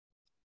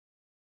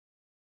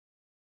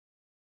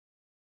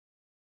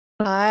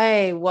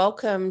Hi,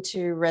 welcome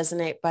to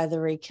Resonate by the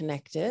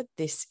Reconnected.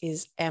 This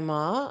is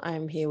Emma.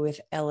 I'm here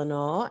with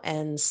Eleanor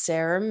and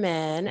Sarah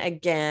Mann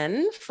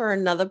again for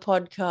another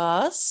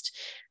podcast.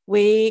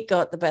 We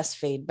got the best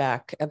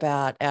feedback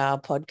about our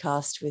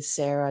podcast with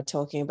Sarah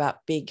talking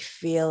about big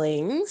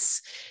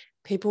feelings.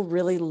 People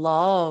really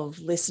love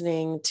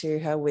listening to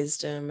her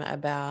wisdom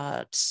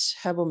about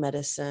herbal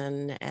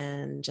medicine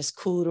and just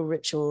cool little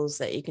rituals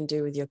that you can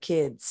do with your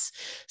kids.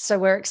 So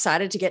we're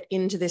excited to get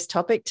into this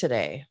topic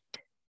today.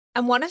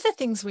 And one of the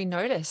things we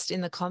noticed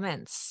in the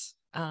comments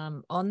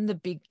about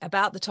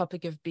the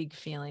topic of big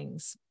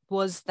feelings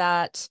was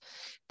that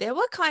there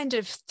were kind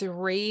of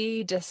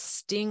three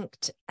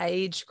distinct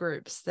age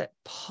groups that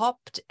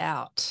popped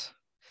out.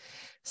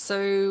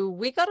 So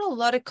we got a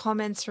lot of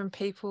comments from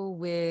people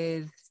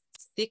with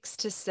 6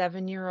 to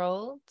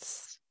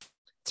 7-year-olds,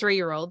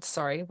 3-year-olds,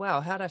 sorry.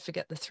 Wow, how did I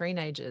forget the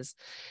teenagers?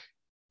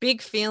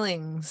 Big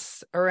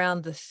feelings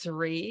around the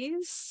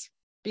 3s,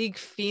 big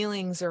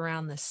feelings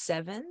around the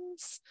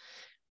 7s,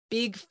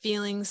 big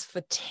feelings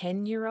for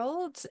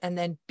 10-year-olds, and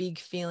then big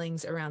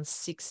feelings around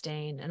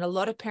 16. And a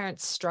lot of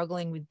parents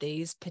struggling with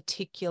these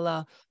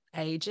particular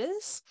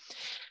ages.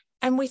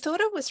 And we thought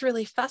it was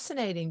really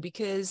fascinating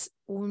because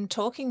when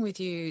talking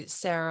with you,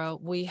 Sarah,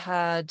 we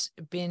had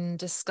been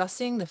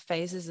discussing the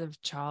phases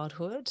of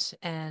childhood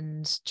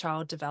and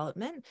child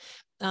development,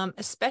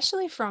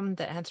 especially from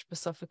the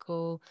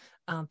anthroposophical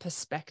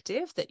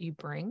perspective that you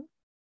bring.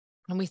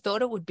 And we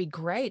thought it would be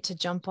great to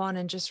jump on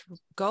and just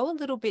go a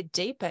little bit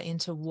deeper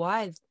into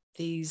why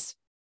these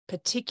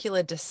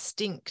particular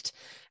distinct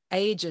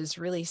ages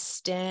really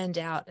stand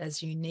out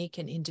as unique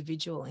and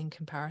individual in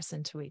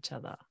comparison to each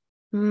other.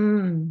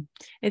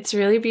 It's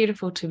really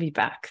beautiful to be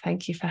back.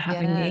 Thank you for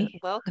having me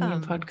welcome. on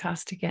your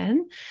podcast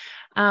again.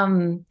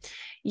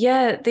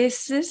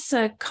 This is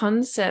a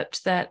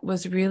concept that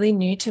was really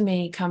new to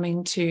me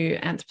coming to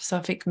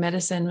anthroposophic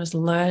medicine, was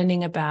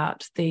learning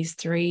about these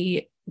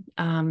the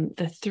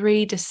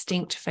three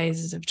distinct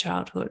phases of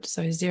childhood.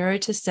 So 0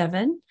 to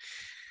 7,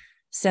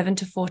 7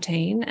 to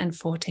 14, and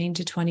 14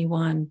 to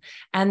 21.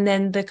 And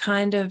then the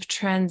kind of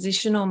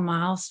transitional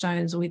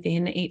milestones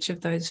within each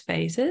of those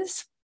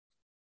phases,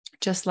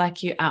 just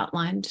like you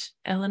outlined,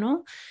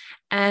 Eleanor.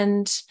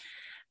 And,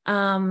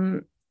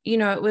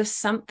 it was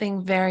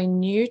something very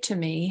new to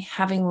me,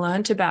 having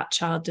learned about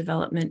child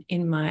development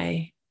in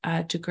my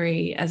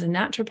degree as a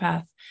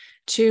naturopath,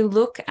 to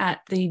look at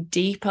the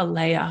deeper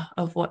layer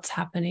of what's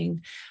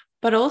happening.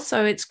 But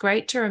also it's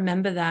great to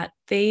remember that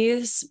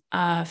these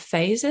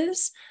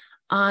phases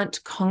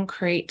aren't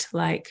concrete,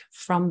 like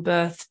from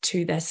birth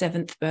to their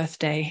 7th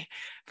birthday,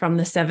 from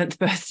the 7th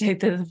birthday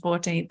to the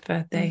 14th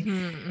birthday.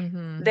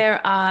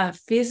 There are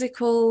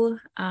physical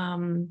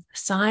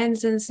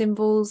signs and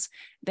symbols.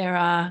 There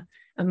are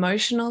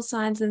emotional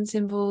signs and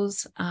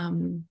symbols.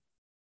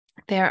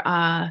 There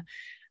are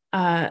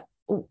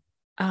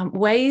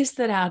ways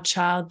that our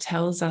child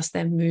tells us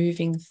they're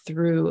moving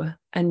through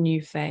a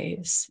new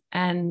phase.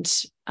 And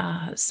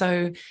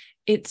so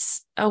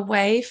it's a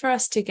way for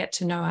us to get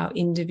to know our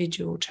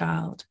individual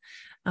child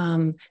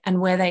and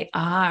where they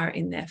are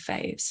in their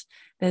phase.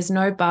 There's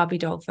no Barbie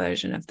doll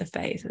version of the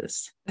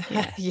phases.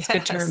 Yeah, it's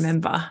good to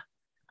remember.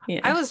 Yeah.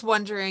 I was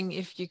wondering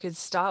if you could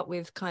start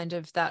with kind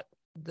of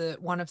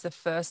one of the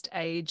first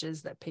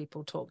ages that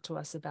people talk to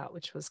us about,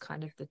 which was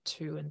kind of the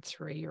 2 and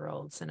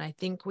 3-year-olds. And I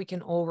think we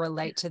can all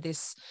relate to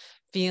this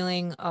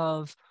feeling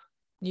of,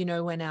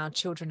 when our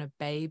children are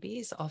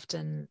babies,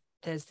 often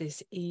there's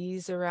this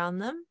ease around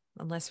them,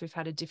 unless we've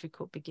had a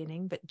difficult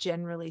beginning. But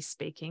generally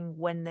speaking,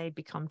 when they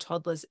become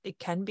toddlers, it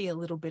can be a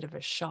little bit of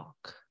a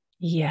shock.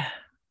 Yeah,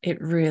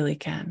 it really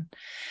can.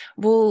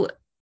 Well,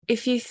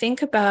 if you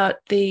think about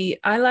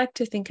I like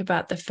to think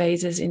about the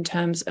phases in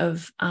terms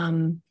of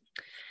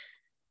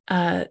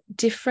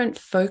different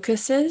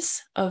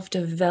focuses of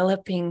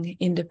developing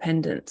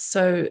independence.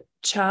 So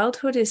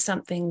childhood is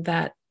something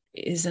that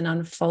is an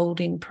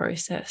unfolding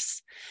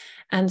process.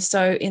 And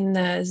so in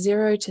the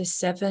 0 to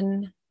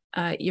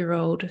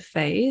 7-year-old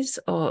phase,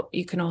 or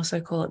you can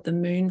also call it the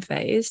moon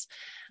phase,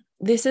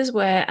 this is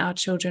where our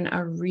children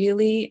are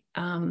really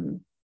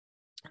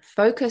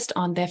focused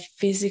on their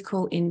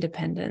physical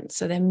independence.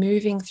 So they're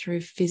moving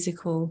through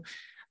physical,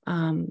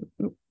 kind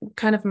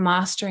of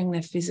mastering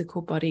their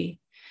physical body.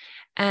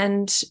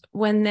 And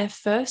when they're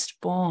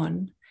first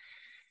born,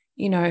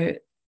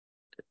 the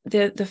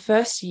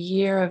first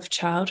year of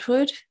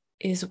childhood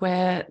is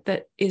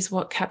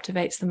what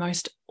captivates the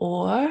most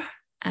awe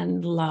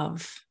and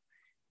love.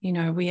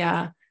 We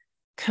are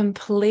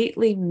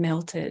completely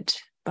melted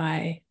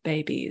by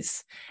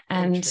babies.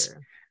 And it's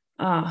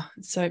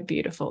so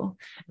beautiful.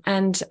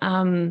 And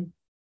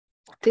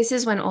this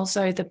is when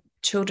also the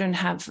children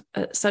have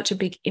such a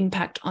big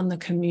impact on the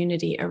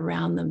community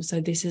around them.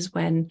 So this is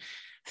when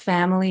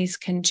families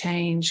can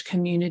change,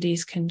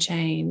 communities can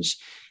change.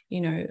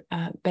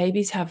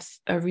 Babies have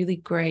a really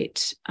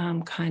great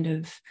kind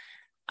of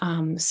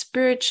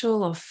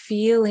spiritual or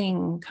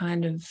feeling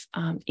kind of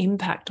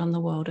impact on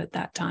the world at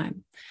that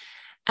time.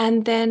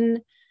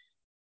 And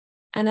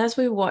as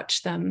we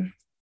watch them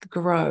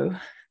grow,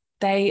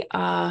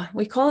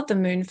 we call it the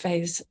moon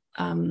phase.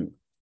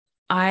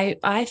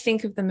 I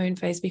think of the moon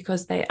phase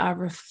because they are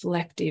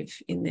reflective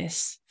in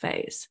this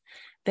phase.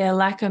 They're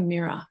like a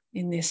mirror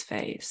in this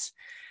phase.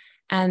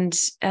 And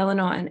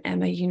Eleanor and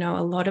Emma, you know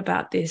a lot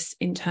about this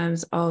in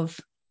terms of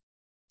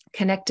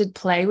connected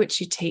play,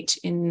 which you teach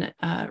in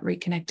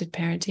reconnected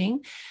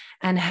parenting,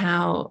 and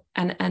how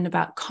and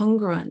about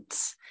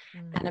congruence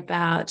and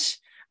about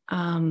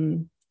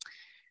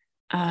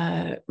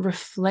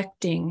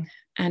reflecting,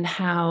 and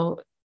how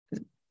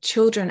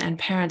children and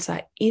parents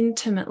are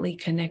intimately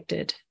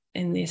connected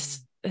in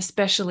this,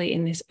 especially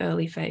in this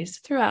early phase,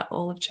 throughout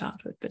all of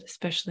childhood, but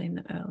especially in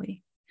the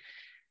early.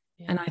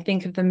 And I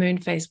think of the moon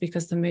phase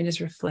because the moon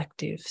is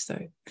reflective. So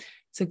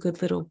it's a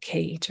good little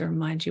key to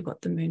remind you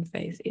what the moon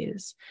phase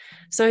is.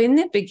 So in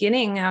the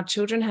beginning, our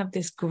children have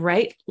this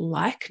great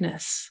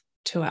likeness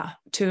to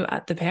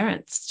the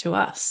parents, to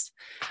us.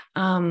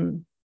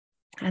 And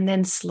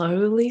then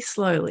slowly,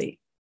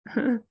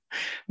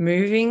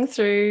 moving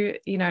through,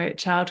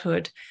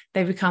 childhood,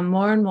 they become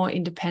more and more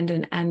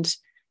independent. And,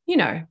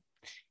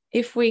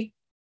 if we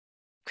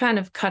kind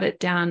of cut it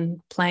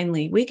down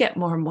plainly, we get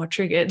more and more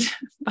triggered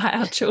by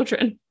our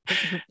children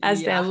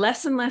as they're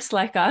less and less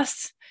like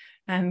us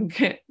and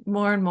get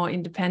more and more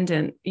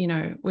independent,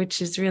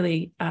 which is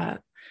really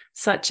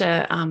such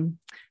a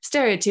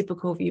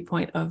stereotypical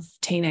viewpoint of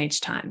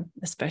teenage time,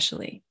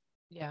 especially.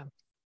 Yeah.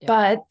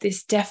 But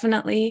this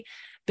definitely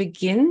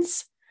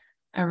begins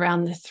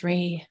around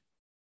the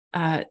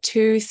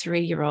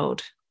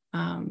 2-3-year-old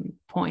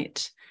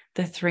point,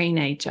 the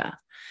three-nature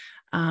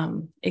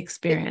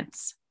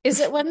experience. Is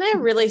it when they're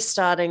really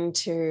starting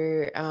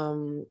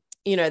to,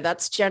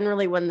 that's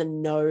generally when the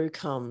no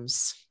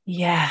comes?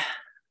 Yeah.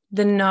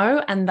 The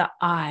no and the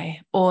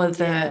I, or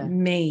the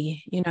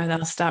me,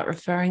 they'll start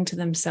referring to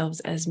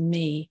themselves as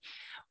me,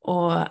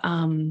 or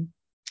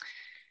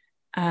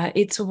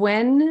it's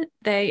when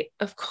they,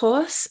 of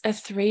course, a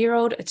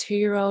 3-year-old, a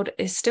 2-year-old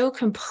is still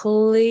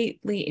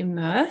completely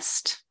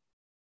immersed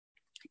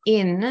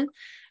in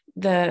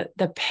the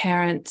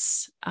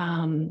parents'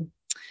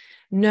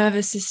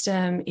 nervous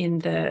system, in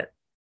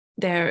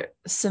their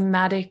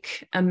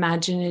somatic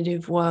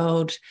imaginative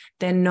world.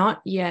 They're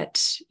not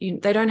yet,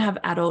 they don't have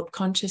adult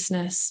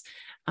consciousness,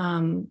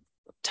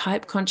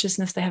 type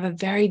consciousness. They have a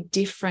very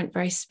different,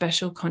 very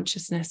special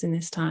consciousness in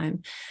this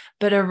time.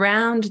 But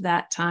around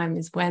that time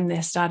is when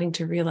they're starting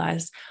to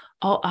realize,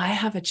 oh, I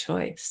have a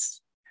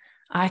choice.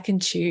 I can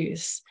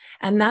choose.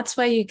 And that's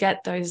where you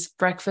get those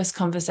breakfast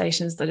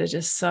conversations that are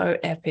just so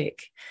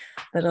epic,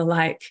 that are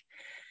like,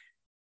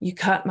 you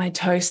cut my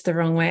toast the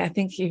wrong way. I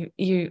think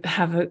you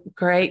have a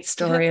great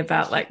story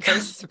about like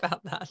posts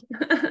about that.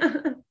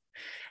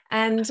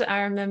 And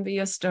I remember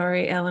your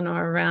story,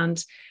 Eleanor,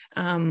 around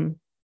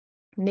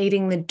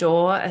needing the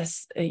door,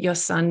 your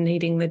son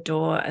needing the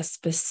door a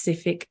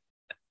specific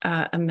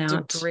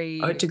amount,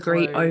 degree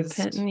open, or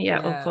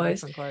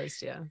closed. Open,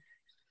 closed,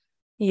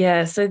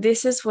 Yeah. So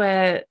this is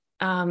where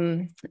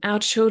our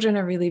children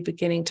are really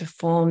beginning to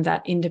form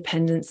that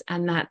independence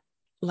and that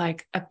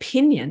like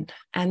opinion,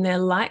 and their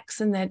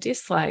likes and their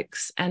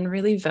dislikes, and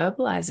really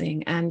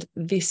verbalizing, and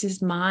this is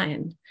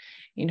mine,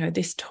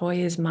 this toy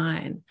is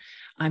mine,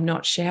 I'm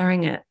not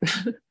sharing it.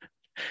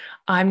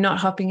 I'm not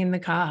hopping in the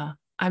car,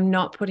 I'm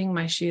not putting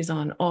my shoes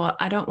on, or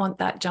I don't want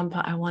that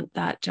jumper, I want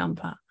that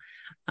jumper.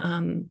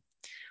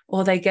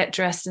 Or they get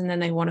dressed and then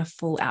they want a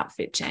full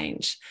outfit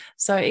change.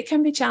 So it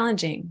can be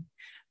challenging.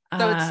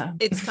 So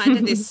it's kind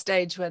of this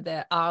stage where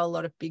there are a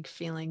lot of big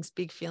feelings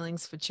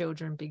for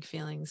children, big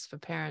feelings for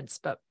parents.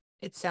 But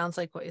it sounds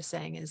like what you're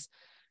saying is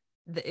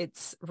that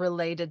it's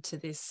related to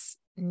this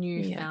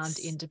newfound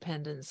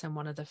independence and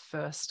one of the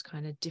first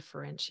kind of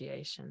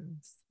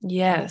differentiations.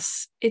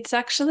 Yes, it's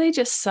actually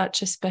just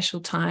such a special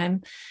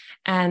time.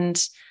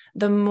 And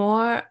the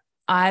more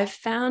I've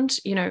found,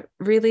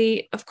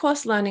 really, of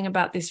course, learning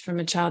about this from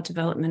a child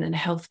development and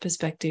health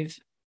perspective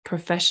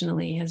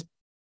professionally has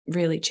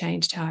really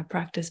changed how I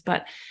practice,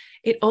 but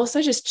it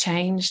also just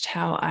changed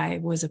how I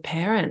was a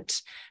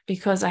parent,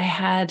 because I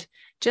had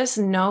just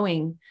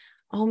knowing,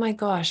 oh my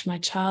gosh, my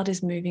child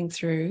is moving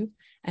through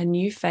a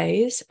new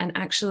phase, and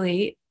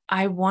actually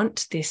I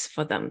want this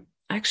for them.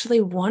 I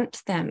actually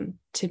want them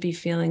to be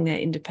feeling their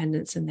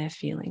independence and their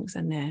feelings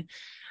and their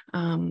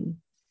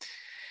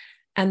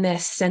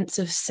sense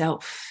of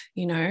self,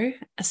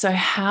 So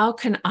how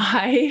can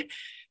I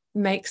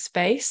make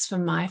space for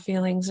my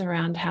feelings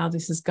around how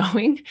this is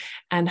going,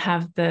 and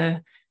have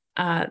the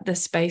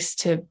space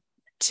to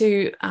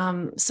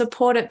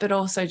support it, but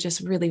also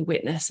just really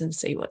witness and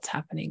see what's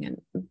happening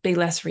and be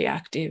less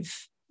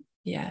reactive,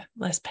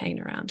 less pain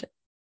around it.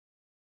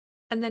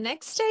 And the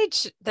next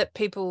stage that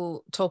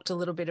people talked a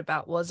little bit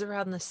about was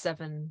around the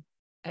 7,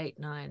 8,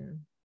 9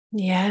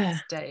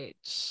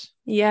 stage.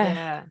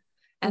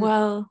 And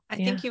I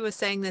think you were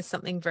saying there's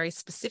something very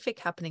specific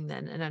happening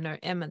then. And I know,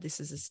 Emma,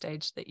 this is a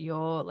stage that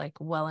you're like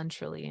well and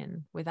truly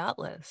in with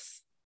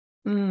Atlas.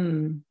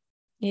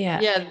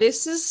 Yeah,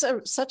 this is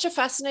such a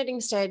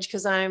fascinating stage,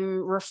 because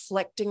I'm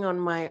reflecting on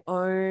my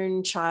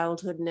own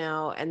childhood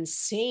now and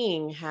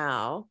seeing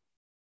how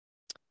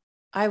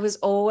I was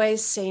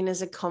always seen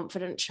as a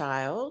confident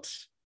child,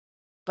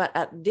 but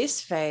at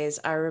this phase,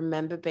 I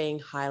remember being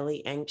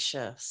highly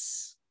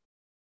anxious.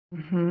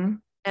 Mm-hmm.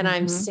 And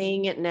I'm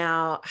seeing it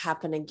now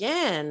happen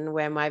again,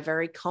 where my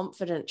very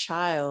confident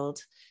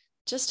child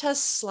just has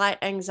slight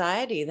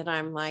anxiety that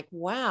I'm like,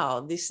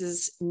 wow, this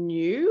is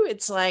new.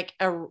 It's like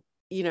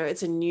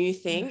it's a new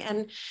thing.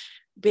 And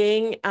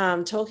being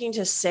talking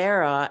to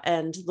Sarah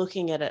and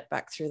looking at it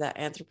back through that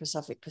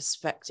anthroposophic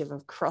perspective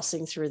of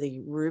crossing through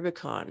the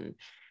Rubicon,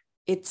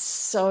 it's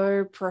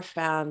so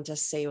profound to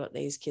see what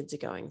these kids are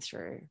going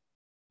through.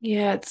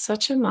 Yeah, it's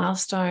such a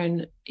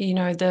milestone.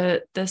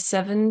 The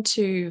 7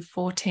 to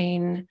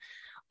 14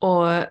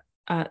 or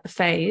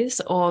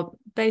phase, or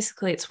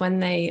basically it's when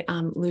they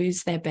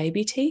lose their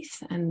baby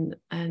teeth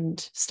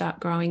and start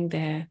growing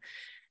their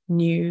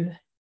new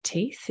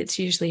teeth. It's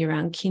usually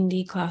around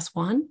kindy class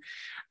 1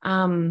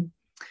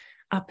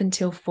 up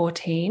until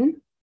 14.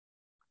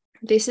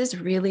 This is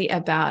really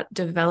about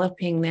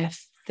developing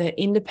the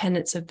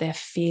independence of their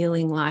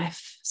feeling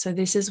life. So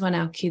this is when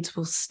our kids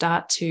will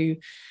start to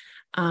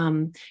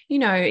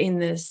in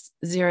this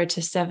 0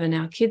 to 7,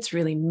 our kids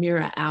really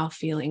mirror our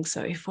feelings.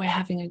 So if we're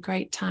having a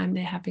great time,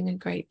 they're having a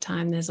great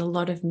time. There's a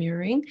lot of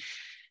mirroring.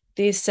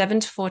 The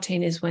 7 to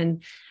 14 is when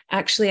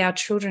actually our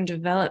children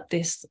develop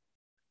this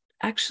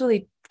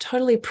actually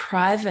totally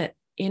private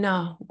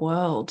inner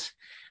world.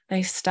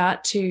 They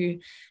start to,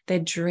 their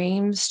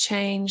dreams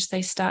change.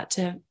 They start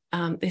to,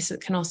 this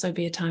can also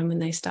be a time when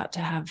they start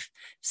to have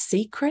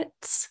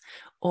secrets,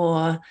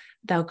 or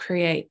they'll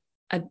create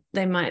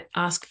they might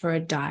ask for a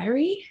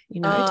diary,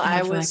 to have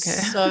I was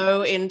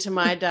so into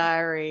my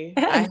diary.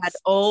 Yes. I had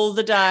all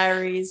the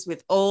diaries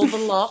with all the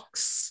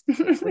locks,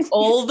 with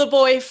all the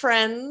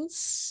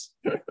boyfriends.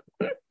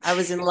 I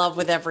was in love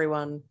with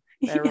everyone.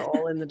 They were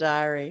all in the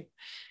diary.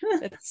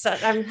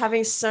 I'm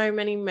having so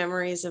many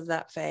memories of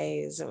that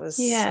phase. It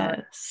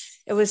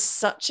was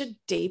such a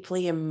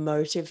deeply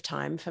emotive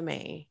time for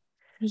me.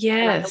 Yes.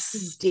 And I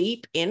was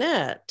deep in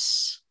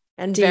it.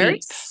 And very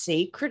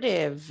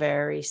secretive.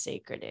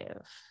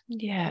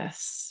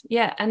 Yes.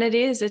 Yeah. And it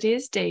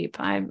is deep.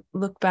 I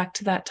look back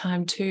to that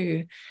time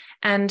too.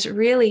 And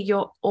really,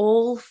 you're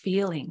all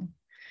feeling.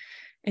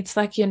 It's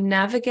like you're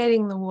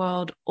navigating the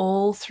world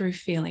all through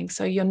feeling.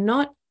 So you're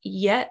not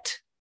yet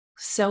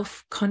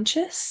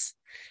self-conscious.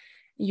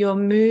 You're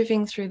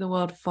moving through the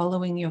world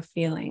following your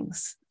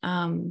feelings.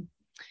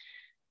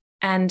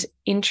 And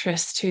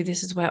interests too.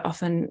 This is where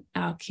often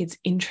our kids'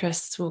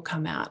 interests will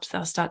come out.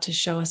 They'll start to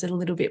show us a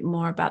little bit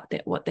more about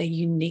what they're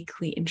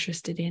uniquely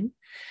interested in.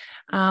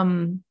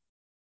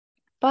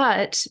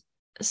 But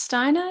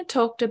Steiner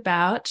talked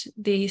about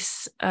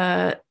this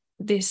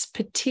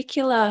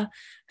particular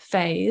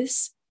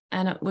phase,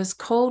 and it was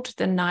called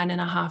the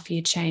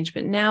 9.5-year change.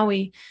 But now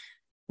we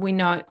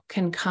know it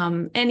can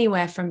come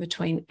anywhere from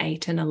between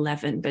 8 and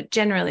 11, but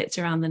generally it's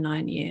around the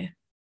 9-year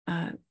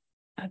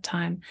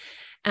time.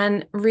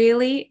 And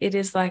really, it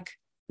is like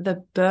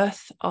the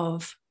birth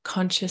of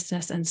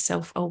consciousness and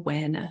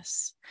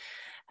self-awareness.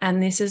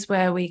 And this is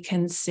where we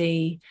can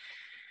see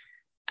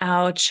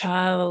our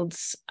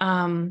child's,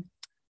 the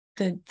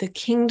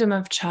kingdom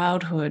of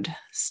childhood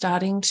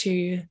starting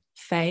to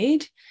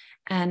fade,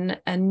 and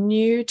a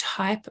new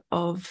type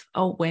of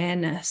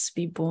awareness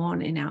be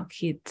born in our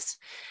kids.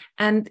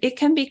 And it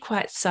can be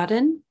quite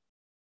sudden.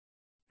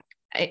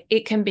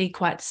 It can be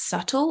quite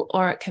subtle,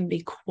 or it can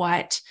be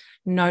quite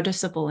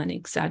noticeable and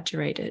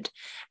exaggerated.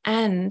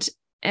 And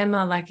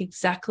Emma, like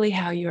exactly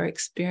how you're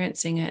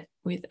experiencing it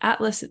with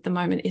Atlas at the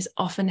moment is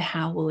often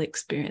how we'll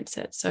experience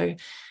it. So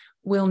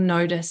we'll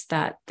notice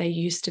that they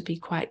used to be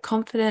quite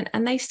confident,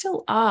 and they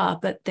still are,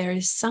 but there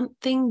is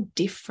something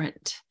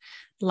different,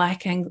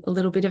 like a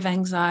little bit of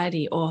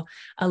anxiety, or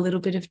a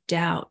little bit of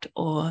doubt,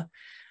 or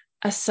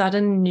a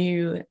sudden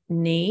new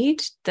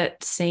need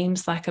that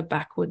seems like a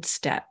backward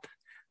step,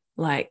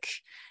 like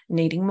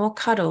needing more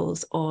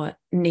cuddles, or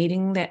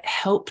needing that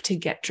help to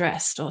get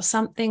dressed, or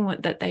something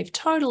that they've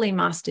totally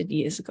mastered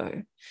years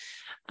ago.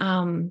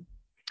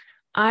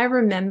 I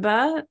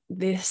remember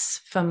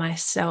this for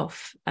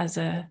myself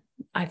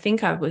I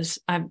think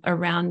I'm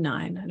around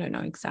 9, I don't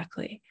know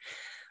exactly,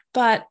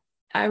 but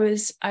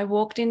I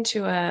walked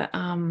into a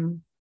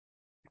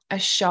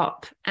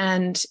shop,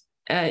 and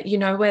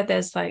where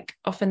there's like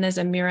often there's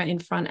a mirror in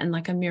front and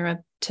like a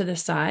mirror to the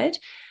side.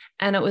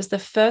 And it was the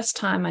first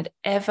time I'd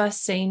ever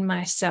seen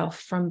myself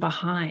from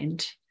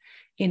behind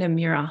in a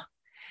mirror.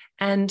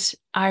 And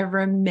I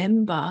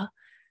remember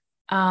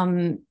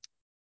having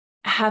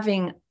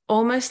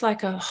almost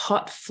like a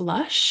hot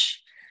flush.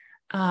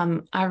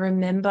 I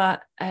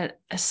remember a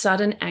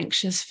sudden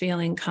anxious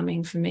feeling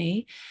coming for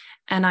me.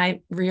 And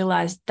I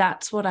realized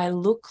that's what I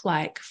look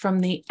like from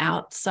the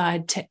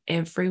outside to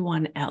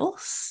everyone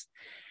else.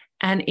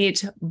 And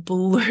it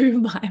blew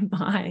my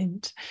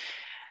mind.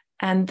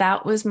 And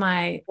that was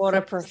what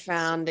a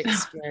profound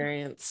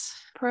experience.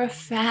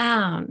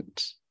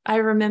 Profound. I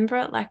remember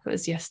it like it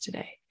was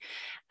yesterday.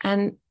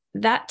 And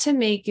that to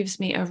me gives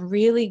me a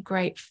really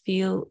great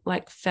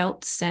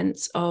felt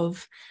sense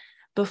of,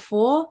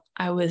 before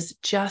I was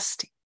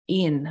just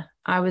in.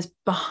 I was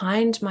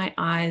behind my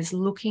eyes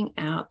looking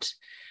out.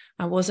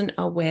 I wasn't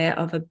aware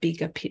of a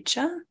bigger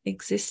picture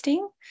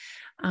existing.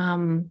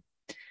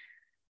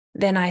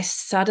 Then I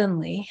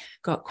suddenly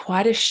got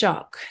quite a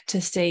shock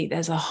to see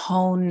there's a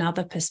whole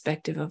nother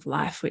perspective of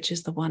life, which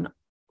is the one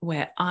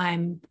where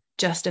I'm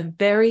just a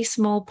very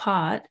small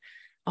part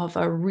of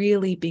a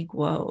really big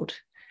world.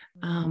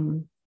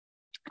 And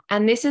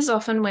this is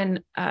often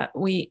when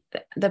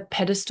the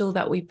pedestal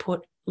that we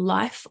put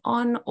life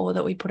on, or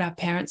that we put our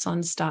parents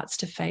on, starts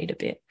to fade a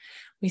bit.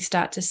 We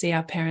start to see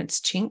our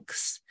parents'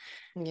 chinks,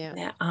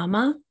 their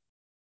armor.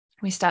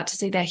 We start to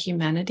see their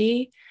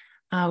humanity.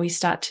 We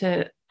start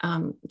to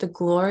the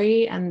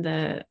glory and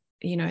the,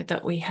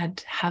 that we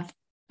have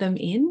them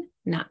in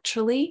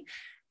naturally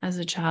as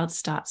a child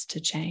starts to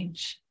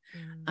change.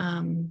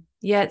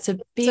 It's a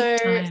big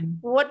time.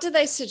 What do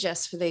they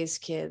suggest for these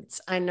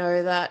kids? I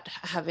know that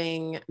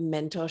having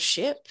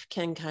mentorship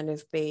can kind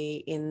of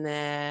be in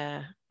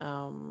there,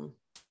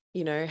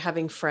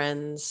 having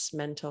friends,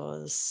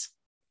 mentors.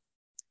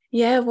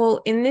 Yeah,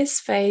 well, in this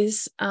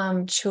phase,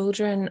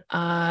 children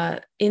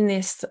are in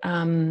this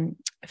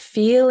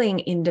feeling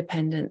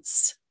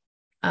independence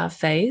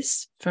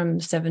phase from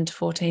 7 to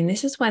 14.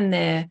 This is when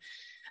they're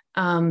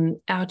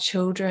our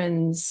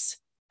children's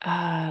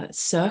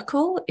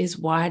circle is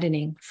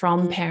widening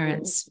from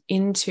parents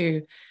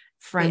into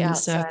friend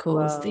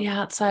circles, the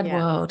outside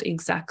world.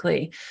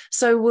 Exactly.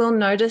 So we'll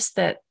notice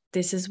that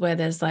this is where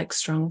there's like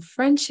strong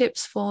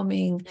friendships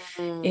forming.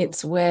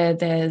 It's where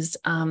there's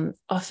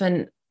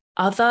often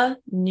other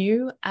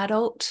new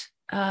adult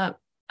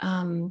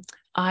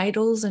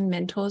idols and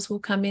mentors will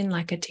come in,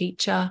 like a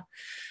teacher,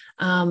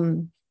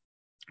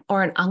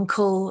 or an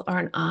uncle or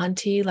an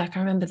auntie. Like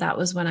I remember that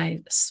was when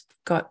I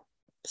got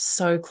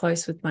so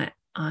close with my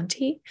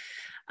auntie.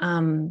 I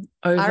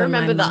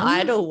remember the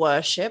idol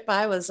worship.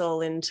 I was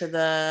all into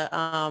the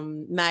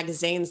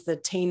magazines, the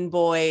Teen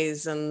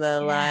Boys and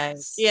the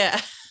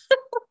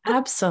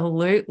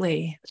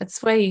Absolutely.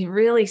 That's where you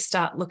really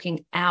start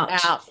looking out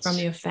from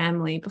your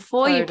family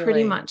before you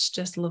pretty much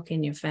just look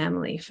in your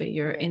family for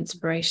your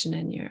inspiration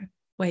and your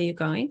where you're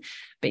going.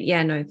 But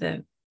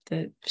the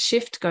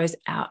shift goes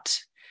out.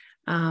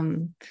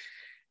 So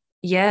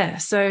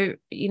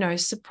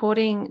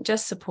supporting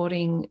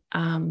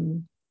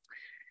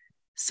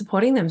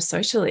them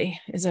socially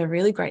is a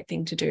really great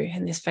thing to do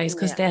in this phase,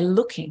 because they're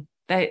looking.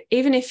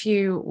 Even if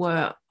you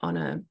were on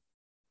a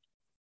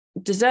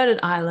deserted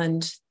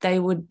island, they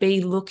would be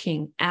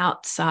looking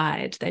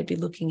outside. They'd be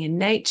looking in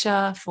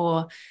nature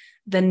for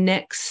the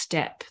next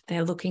step.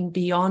 They're looking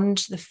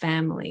beyond the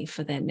family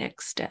for their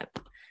next step.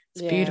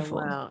 It's beautiful.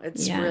 Wow.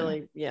 It's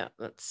really,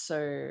 that's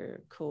so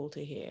cool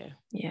to hear.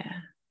 Yeah.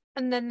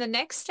 And then the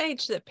next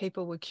stage that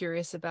people were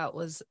curious about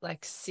was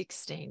like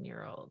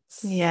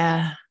 16-year-olds.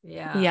 Yeah.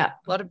 A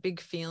lot of big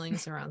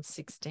feelings around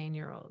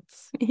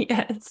 16-year-olds.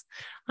 Yes,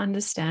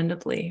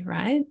 understandably,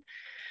 right?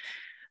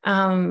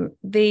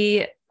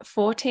 The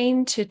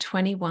 14 to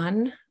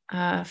 21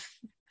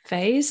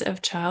 phase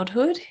of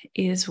childhood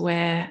is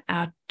where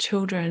our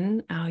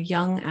children, our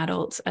young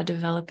adults, are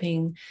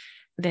developing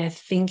their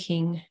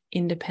thinking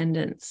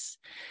independence.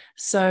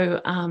 So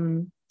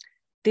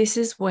this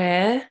is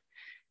where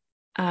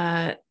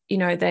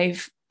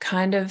they've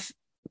kind of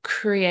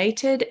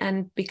created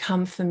and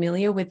become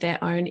familiar with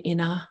their own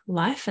inner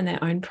life and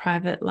their own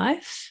private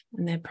life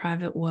and their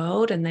private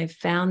world, and they've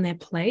found their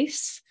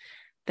place.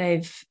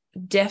 They've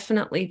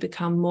definitely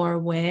become more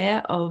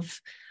aware of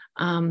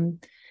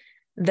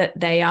that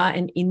they are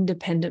an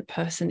independent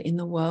person in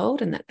the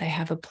world and that they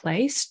have a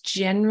place.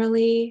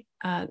 Generally,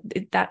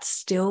 that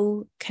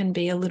still can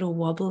be a little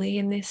wobbly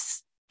in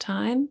this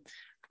time.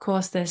 Of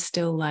course, there's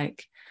still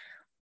like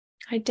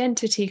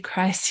identity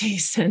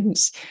crises and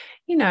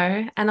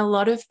a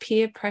lot of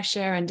peer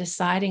pressure and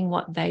deciding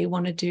what they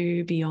want to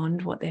do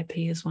beyond what their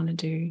peers want to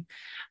do.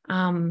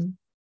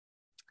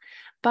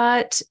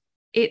 But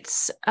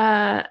it's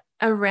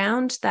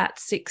around that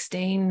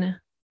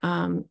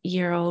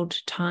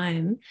 16-year-old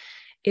time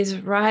is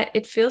right.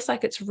 It feels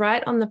like it's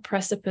right on the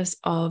precipice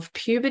of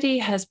puberty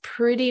has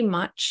pretty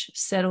much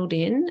settled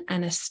in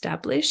and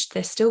established.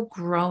 They're still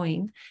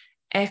growing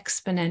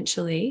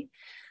exponentially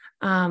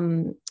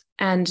and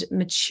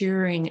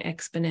maturing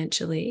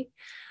exponentially.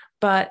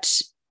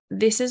 But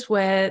this is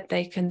where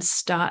they can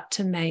start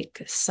to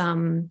make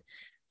some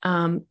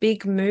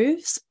big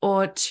moves,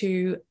 or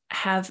to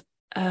have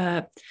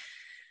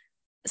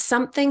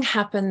something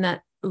happen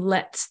that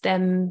lets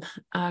them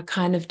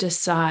kind of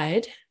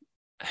decide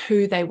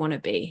who they want to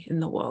be in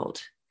the world.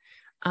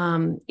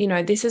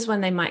 This is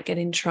when they might get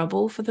in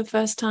trouble for the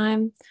first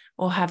time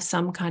or have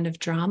some kind of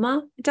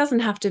drama. It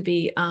doesn't have to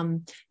be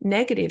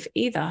negative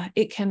either.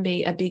 It can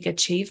be a big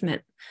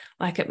achievement.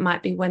 Like it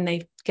might be when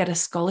they get a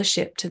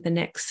scholarship to the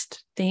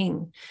next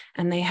thing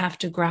and they have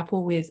to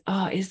grapple with,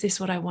 is this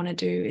what I want to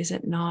do? Is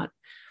it not?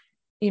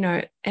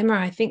 Emma,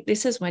 I think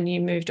this is when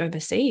you moved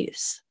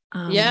overseas.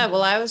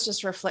 Well, I was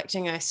just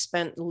reflecting. I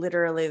spent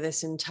literally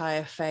this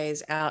entire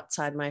phase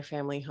outside my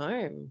family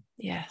home.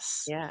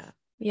 Yes. Yeah.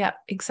 Yeah,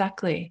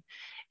 exactly.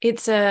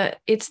 it's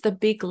the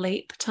big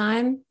leap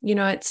time. You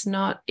know, it's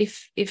not,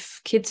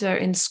 if kids are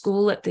in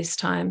school at this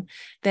time,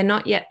 they're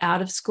not yet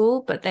out of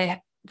school, but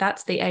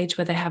that's the age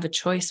where they have a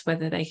choice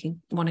whether they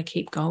can want to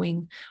keep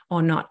going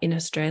or not in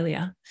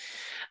Australia.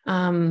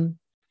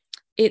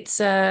 It's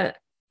a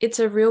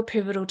real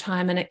pivotal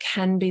time, and it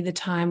can be the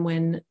time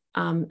when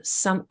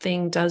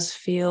something does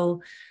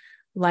feel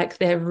like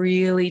they're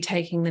really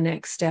taking the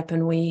next step,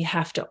 and we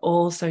have to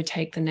also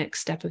take the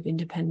next step of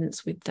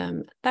independence with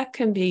them. That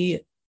can be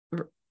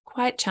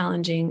quite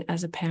challenging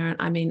as a parent.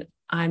 I mean,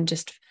 I'm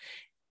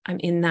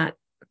in that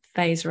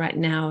phase right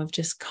now of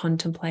just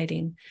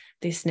contemplating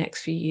this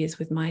next few years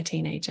with my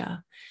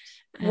teenager.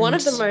 One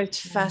of the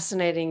most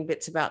fascinating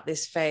bits about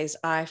this phase,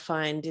 I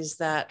find, is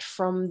that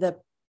from the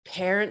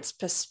parent's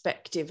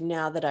perspective,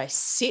 now that I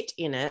sit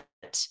in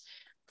it,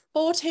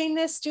 14,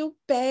 they're still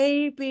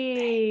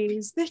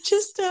babies. They're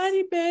just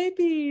tiny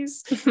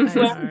babies.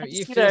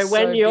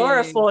 When you're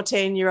a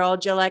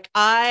 14-year-old, you're like,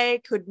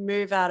 I could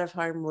move out of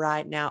home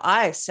right now.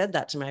 I said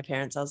that to my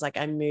parents. I was like,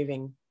 I'm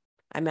moving.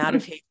 I'm out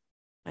of here.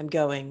 I'm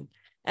going.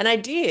 And I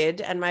did.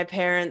 And my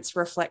parents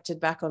reflected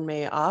back on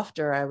me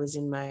after I was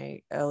in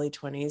my early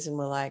 20s and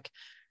were like,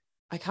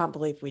 I can't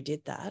believe we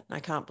did that.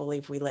 I can't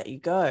believe we let you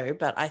go.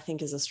 But I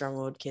think as a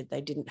strong-willed kid, they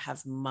didn't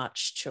have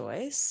much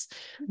choice.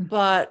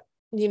 But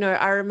you know,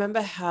 I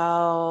remember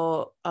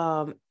how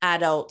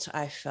adult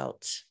I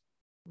felt.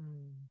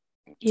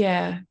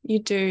 Yeah, you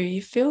do.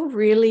 You feel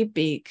really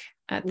big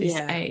at this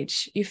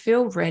age. You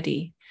feel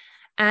ready.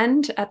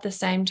 And at the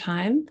same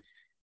time,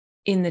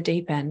 in the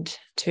deep end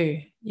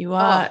too. You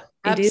are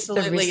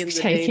absolutely in the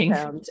deep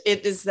end.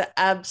 It is the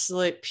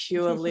absolute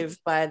pure live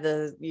by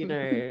the, you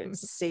know,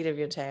 seat of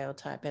your tail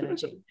type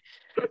energy.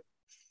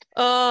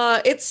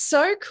 It's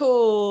so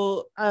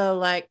cool,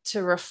 like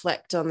to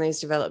reflect on these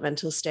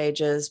developmental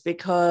stages,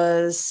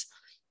 because,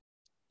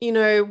 you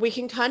know, we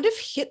can kind of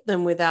hit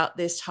them without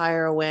this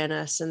higher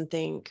awareness and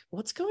think,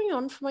 what's going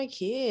on for my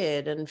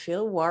kid, and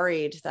feel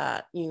worried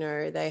that, you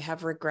know, they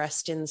have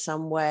regressed in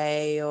some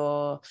way,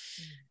 or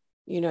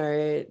you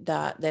know,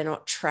 that they're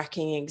not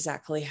tracking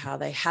exactly how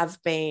they have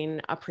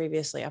been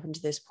previously up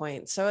until this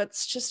point. So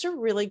it's just a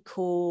really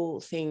cool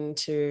thing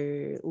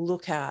to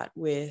look at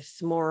with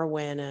more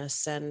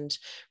awareness and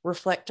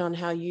reflect on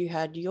how you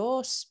had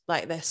your,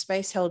 like, the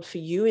space held for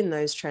you in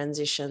those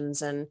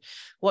transitions and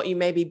what you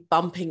may be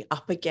bumping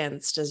up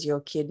against as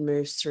your kid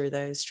moves through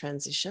those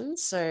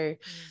transitions. So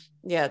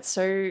yeah, it's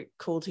so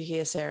cool to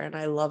hear, Sarah, and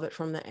I love it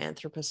from the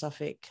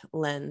anthroposophic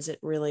lens. It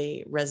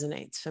really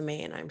resonates for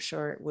me, and I'm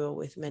sure it will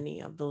with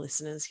many of the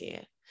listeners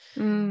here.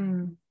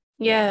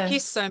 Yeah. Thank you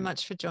so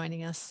much for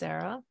joining us,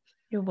 Sarah.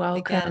 You're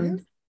welcome.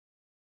 Again.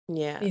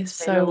 Yeah, You're it's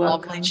so been a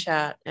welcome. lovely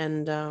chat,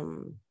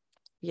 and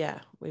yeah,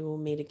 we will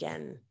meet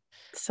again.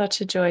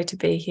 Such a joy to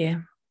be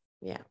here.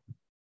 Yeah.